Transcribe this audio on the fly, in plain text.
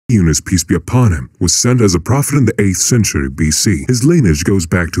Yunus, peace be upon him, was sent as a prophet in the 8th century BC. His lineage goes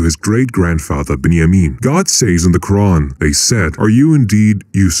back to his great-grandfather Binyamin. God says in the Quran, they said, "Are you indeed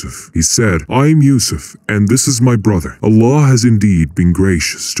Yusuf?" He said, "I am Yusuf, and this is my brother. Allah has indeed been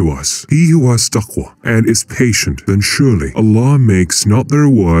gracious to us. He who has taqwa and is patient, then surely Allah makes not the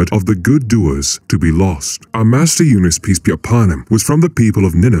reward of the good doers to be lost." Our master Yunus, peace be upon him, was from the people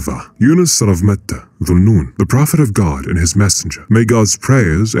of Nineveh. Yunus, son of Metta, Dhunnun, the prophet of God and his messenger. May God's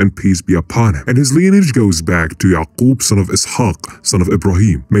prayers and peace be upon him. And his lineage goes back to Yaqub, son of Ishaq, son of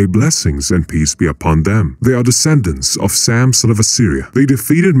Ibrahim. May blessings and peace be upon them. They are descendants of Sam, son of Assyria. They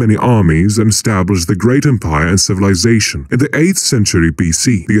defeated many armies and established the great empire and civilization. In the 8th century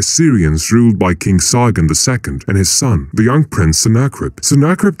BC, the Assyrians ruled by King Sargon II and his son, the young prince Sennacherib.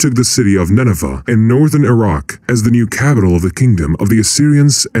 Sennacherib took the city of Nineveh in northern Iraq as the new capital of the kingdom of the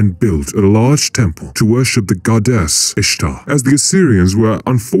Assyrians and built a large temple to worship the goddess Ishtar. As the Assyrians were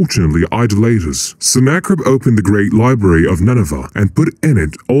unfortunately idolaters, Sennacherib opened the great library of Nineveh and put in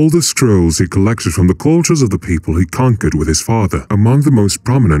it all the scrolls he collected from the cultures of the people he conquered with his father. Among the most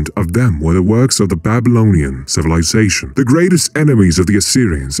prominent of them were the works of the Babylonian civilization, the greatest enemies of the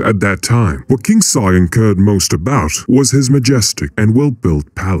Assyrians at that time. What King Sargon cared most about was his majestic and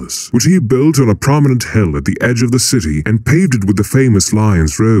well-built palace, which he built on a prominent hill at the edge of the city and paved it with the famous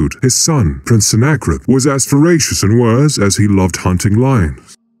Lion's Road. His son, Prince Sennacherib, was as voracious and wise as he loved hunting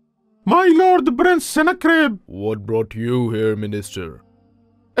lions. My lord Prince Sennacherib! What brought you here, minister?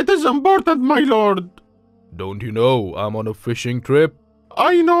 It is important, my lord. Don't you know I'm on a fishing trip?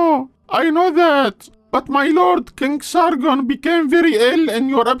 I know that. But my lord, King Sargon became very ill in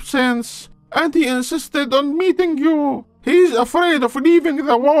your absence, and he insisted on meeting you. He is afraid of leaving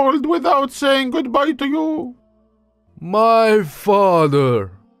the world without saying goodbye to you. My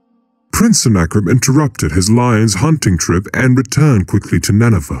father! Prince Sennacherib interrupted his lion's hunting trip and returned quickly to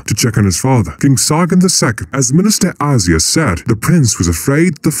Nineveh to check on his father, King Sargon II. As Minister Azia said, the prince was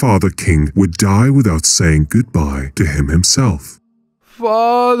afraid the father king would die without saying goodbye to him himself.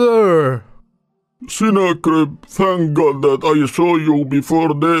 Father! Sennacherib, thank God that I saw you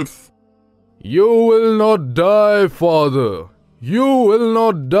before death. You will not die, father. You will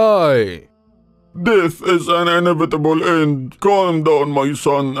not die. Death is an inevitable end. Calm down, my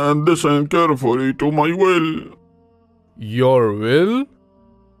son, and listen carefully to my will. Your will?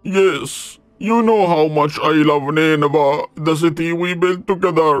 Yes, you know how much I love Nineveh, the city we built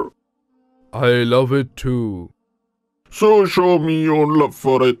together. I love it too. So show me your love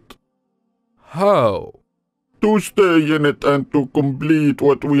for it. How? To stay in it and to complete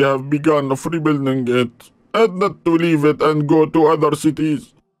what we have begun of rebuilding it, and not to leave it and go to other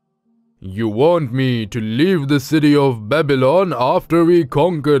cities. You want me to leave the city of Babylon after we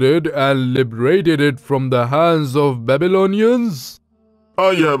conquered it and liberated it from the hands of Babylonians?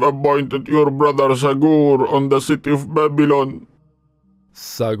 I have appointed your brother Sagur on the city of Babylon.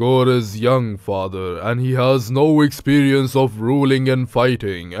 Sagur is young, father, and he has no experience of ruling and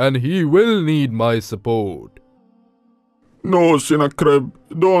fighting, and he will need my support. No, Sennacherib,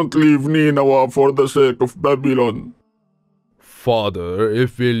 don't leave Nineveh for the sake of Babylon. Father,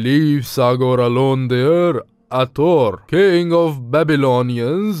 if we leave Sagur alone there, Ator, king of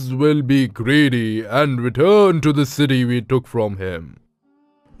Babylonians, will be greedy and return to the city we took from him.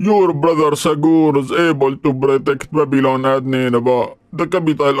 Your brother Sagur is able to protect Babylon and Nineveh, the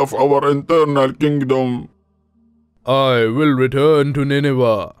capital of our eternal kingdom. I will return to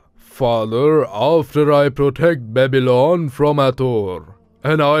Nineveh, father, after I protect Babylon from Ator,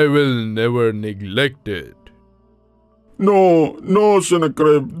 and I will never neglect it. No,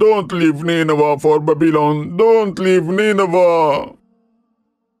 Sennacherib, don't leave Nineveh for Babylon. Don't leave Nineveh.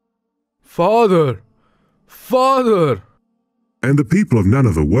 Father! Father! And the people of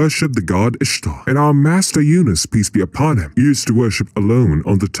Nineveh worshipped the god Ishtar. And our master Yunus, peace be upon him, used to worship alone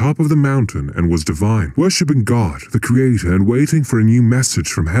on the top of the mountain and was divine, worshipping God, the Creator, and waiting for a new message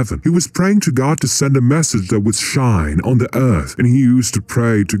from heaven. He was praying to God to send a message that would shine on the earth, and he used to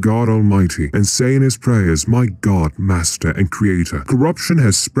pray to God Almighty and say in his prayers, "My God, Master and Creator, corruption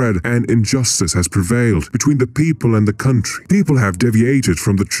has spread and injustice has prevailed between the people and the country. People have deviated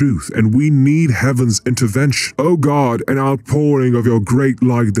from the truth, and we need heaven's intervention. O God, an outpouring of your great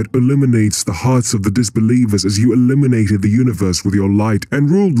light that illuminates the hearts of the disbelievers as you illuminated the universe with your light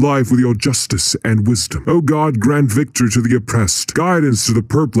and ruled life with your justice and wisdom. O God, grant victory to the oppressed, guidance to the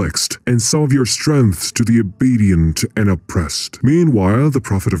perplexed, and some of your strength to the obedient and oppressed." Meanwhile, the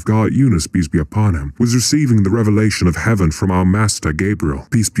prophet of God, Yunus, peace be upon him, was receiving the revelation of heaven from our master Gabriel,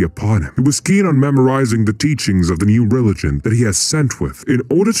 peace be upon him. He was keen on memorizing the teachings of the new religion that he has sent with in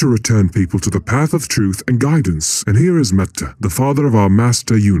order to return people to the path of truth and guidance. And here is Metta, the father of our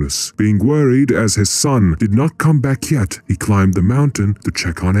master Yunus, being worried as his son did not come back yet, he climbed the mountain to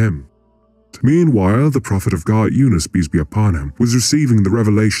check on him. Meanwhile, the prophet of God, Yunus, peace be upon him, was receiving the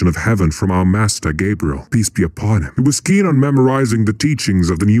revelation of heaven from our master Gabriel, peace be upon him. He was keen on memorizing the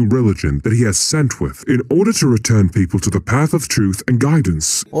teachings of the new religion that he has sent with, in order to return people to the path of truth and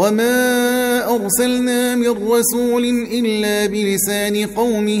guidance. وَمَا أَرْسَلْنَا مِن رَّسُولٍ إِلَّا بِلِسَانِ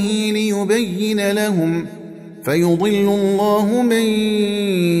قَوْمِهِ لِيُبَيِّنَ لَهُمْ فَيُضِلُّ اللَّهُ مَن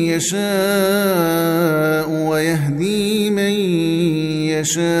يَشَاءُ وَيَهْدِي مَن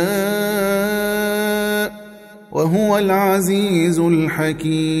يَشَاءُ وَهُوَ الْعَزِيزُ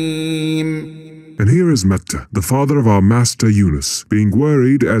الْحَكِيمُ. And here is Metta, the father of our master Yunus, being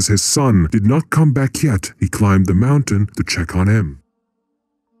worried as his son did not come back yet, he climbed the mountain to check on him.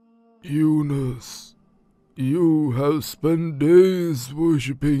 Yunus, you have spent days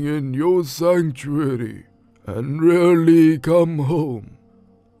worshipping in your sanctuary and rarely come home.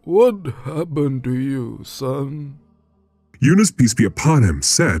 What happened to you, son? Yunus, peace be upon him,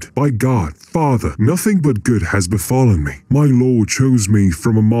 said, By God, Father, nothing but good has befallen me. My Lord chose me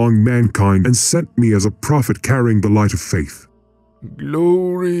from among mankind and sent me as a prophet carrying the light of faith.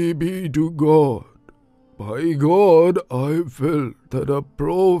 Glory be to God. By God, I felt that a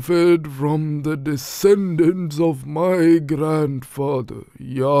prophet from the descendants of my grandfather,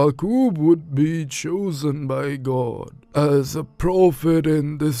 Yaqub, would be chosen by God as a prophet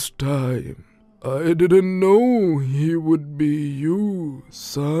in this time. I didn't know he would be you,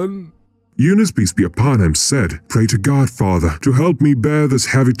 son. Yunus, peace be upon him, said, Pray to God, Father, to help me bear this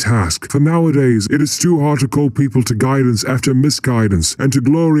heavy task, for nowadays it is too hard to call people to guidance after misguidance and to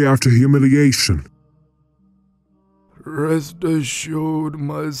glory after humiliation. Rest assured,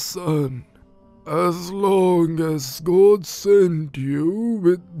 my son, as long as God sent you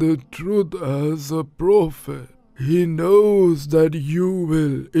with the truth as a prophet, He knows that you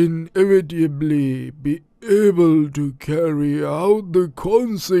will inevitably be able to carry out the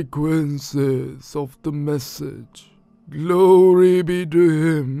consequences of the message. Glory be to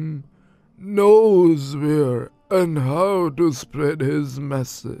Him, knows where and how to spread His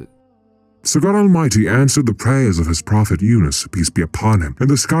message. So God Almighty answered the prayers of his prophet Yunus, peace be upon him, and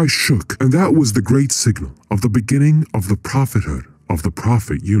the sky shook, and that was the great signal of the beginning of the prophethood of the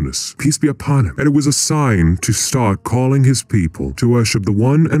prophet Yunus, peace be upon him. And it was a sign to start calling his people to worship the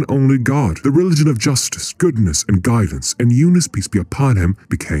one and only God, the religion of justice, goodness, and guidance, and Yunus, peace be upon him,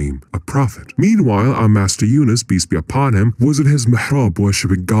 became a prophet. Meanwhile, our master Yunus, peace be upon him, was in his mihrab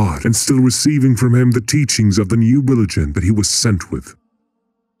worshiping God, and still receiving from him the teachings of the new religion that he was sent with.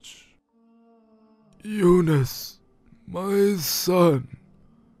 Yunus, my son,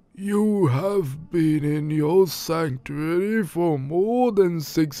 you have been in your sanctuary for more than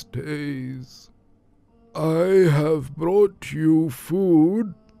 6 days. I have brought you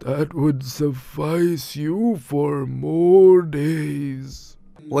food that would suffice you for more days.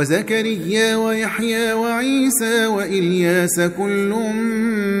 وزكريا ويحيى وعيسى وإلياس كل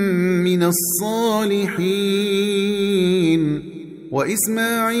من الصالحين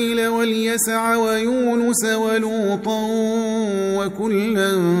وإسماعيل واليسع ويونس ولوطا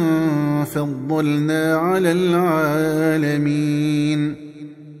وكلا فضلنا على العالمين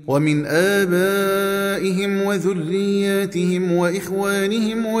ومن آبائهم وذرياتهم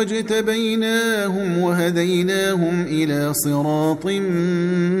وإخوانهم واجتبيناهم وهديناهم إلى صراط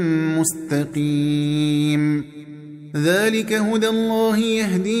مستقيم ذلك هدى الله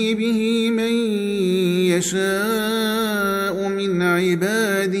يهدي به من يشاء من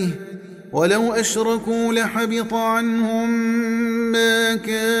عباده ولو أشركوا لحبط عنهم ما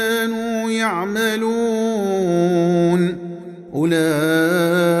كانوا يعملون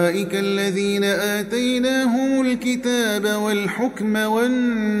أولئك الذين آتيناهم الكتاب والحكم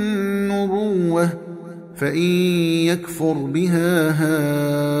والنبوة فإن يكفر بها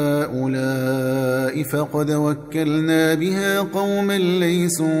هؤلاء فقد وكلنا بها قوما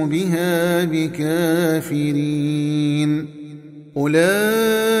ليسوا بها بكافرين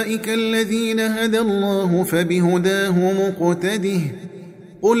أولئك الذين هدى الله فبهداه مقتده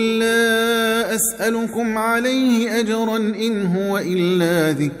قل لا أسألكم عليه أجرا إن هو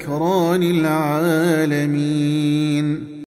إلا ذكرى للعالمين